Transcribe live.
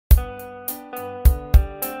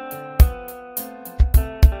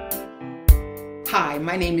Hi,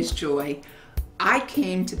 my name is Joy. I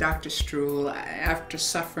came to Dr. Struhl after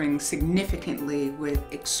suffering significantly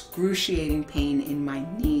with excruciating pain in my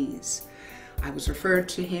knees. I was referred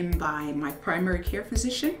to him by my primary care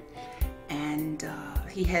physician, and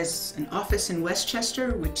he has an office in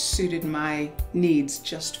Westchester which suited my needs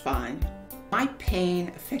just fine. My pain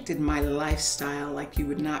affected my lifestyle like you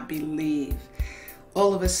would not believe.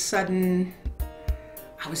 All of a sudden,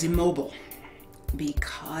 I was immobile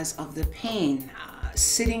because of the pain.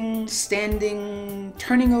 Sitting, standing,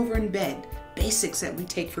 turning over in bed, basics that we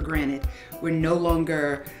take for granted, were no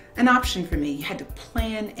longer an option for me. You had to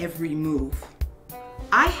plan every move.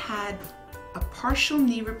 I had a partial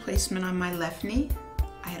knee replacement on my left knee.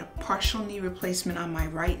 I had a partial knee replacement on my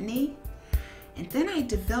right knee. And then I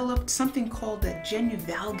developed something called a genu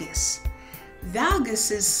valgus.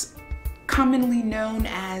 Valgus is commonly known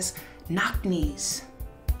as knock knees.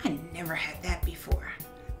 I never had that before.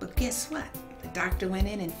 But guess what? The doctor went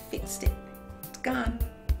in and fixed it. It's gone.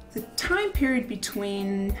 The time period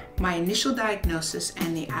between my initial diagnosis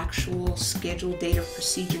and the actual scheduled date of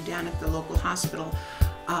procedure down at the local hospital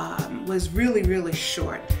was really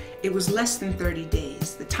short. It was less than 30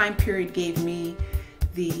 days. The time period gave me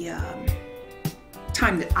the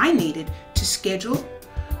time that I needed to schedule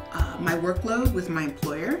my workload with my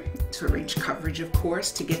employer, to arrange coverage, of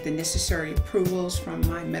course, to get the necessary approvals from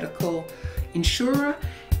my medical insurer,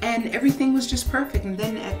 and everything was just perfect. And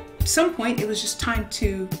then at some point, it was just time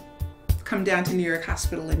to come down to New York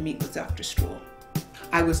Hospital and meet with Dr. Struhl.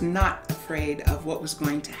 I was not afraid of what was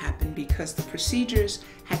going to happen because the procedures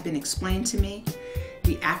had been explained to me.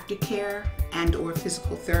 The aftercare and or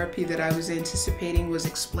physical therapy that I was anticipating was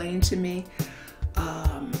explained to me.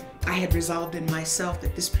 I had resolved in myself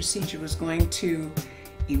that this procedure was going to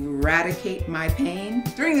eradicate my pain.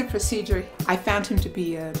 During the procedure, I found him to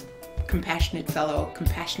be a compassionate fellow,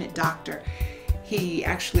 compassionate doctor. He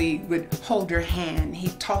actually would hold your hand,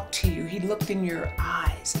 he'd talk to you, he looked in your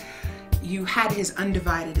eyes. You had his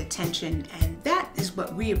undivided attention, and that is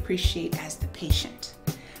what we appreciate as the patient.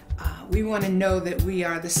 We want to know that we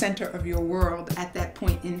are the center of your world at that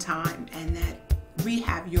point in time, and that we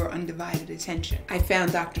have your undivided attention. I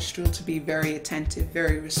found Dr. Struhl to be very attentive,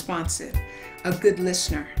 very responsive, a good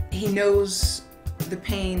listener. He knows the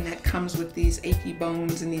pain that comes with these achy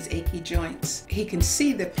bones and these achy joints. He can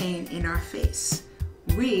see the pain in our face.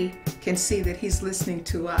 We can see that he's listening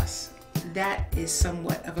to us. That is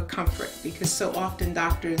somewhat of a comfort, because so often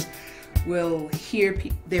doctors will hear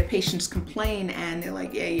their patients complain and they're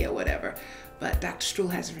like, yeah, whatever. But Dr.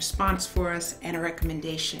 Struhl has a response for us and a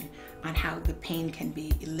recommendation on how the pain can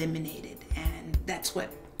be eliminated. And that's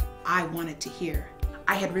what I wanted to hear.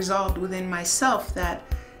 I had resolved within myself that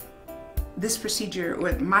this procedure,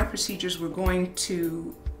 or my procedures, were going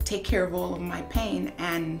to take care of all of my pain,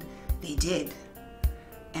 and they did.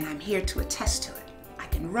 And I'm here to attest to it. I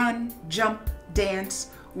can run, jump, dance,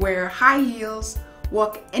 wear high heels,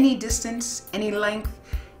 walk any distance, any length,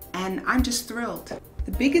 and I'm just thrilled.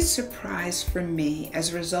 The biggest surprise for me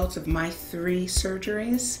as a result of my 3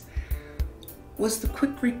 surgeries was the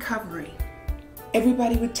quick recovery.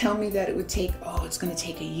 Everybody would tell me that it would take, it's going to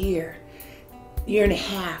take a year and a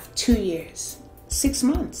half, 2 years, 6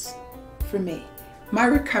 months for me. My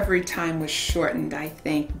recovery time was shortened, I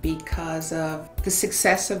think, because of the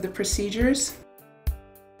success of the procedures.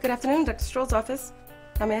 Good afternoon, Dr. Struhl's office.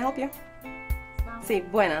 How may I help you? Sí,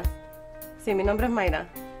 buenas. Sí, mi nombre es Mayra.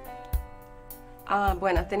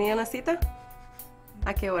 Buenas, ¿tenía una cita?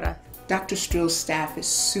 ¿A qué hora? Dr. Struhl's staff is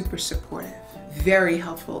super supportive, very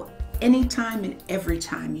helpful, anytime and every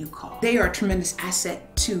time you call. They are a tremendous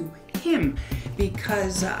asset to him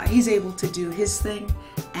because he's able to do his thing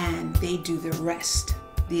and they do the rest.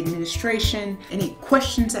 The administration, any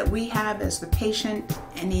questions that we have as the patient,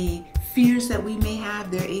 any fears that we may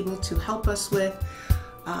have, they're able to help us with.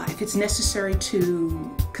 If it's necessary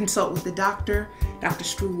to consult with the doctor, Dr.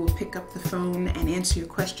 Struhl will pick up the phone and answer your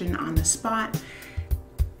question on the spot.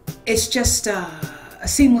 It's just a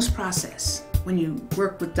seamless process when you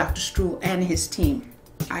work with Dr. Struhl and his team.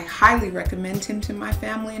 I highly recommend him to my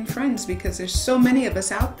family and friends because there's so many of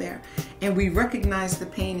us out there and we recognize the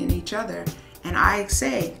pain in each other. And I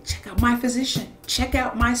say, check out my physician, check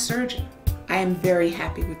out my surgeon. I am very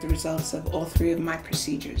happy with the results of all 3 of my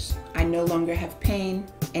procedures. I no longer have pain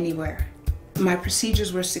anywhere. My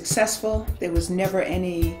procedures were successful. There was never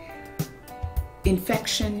any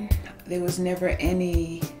infection. There was never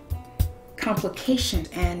any complication.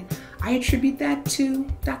 And I attribute that to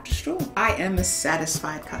Dr. Struhl. I am a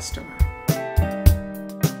satisfied customer.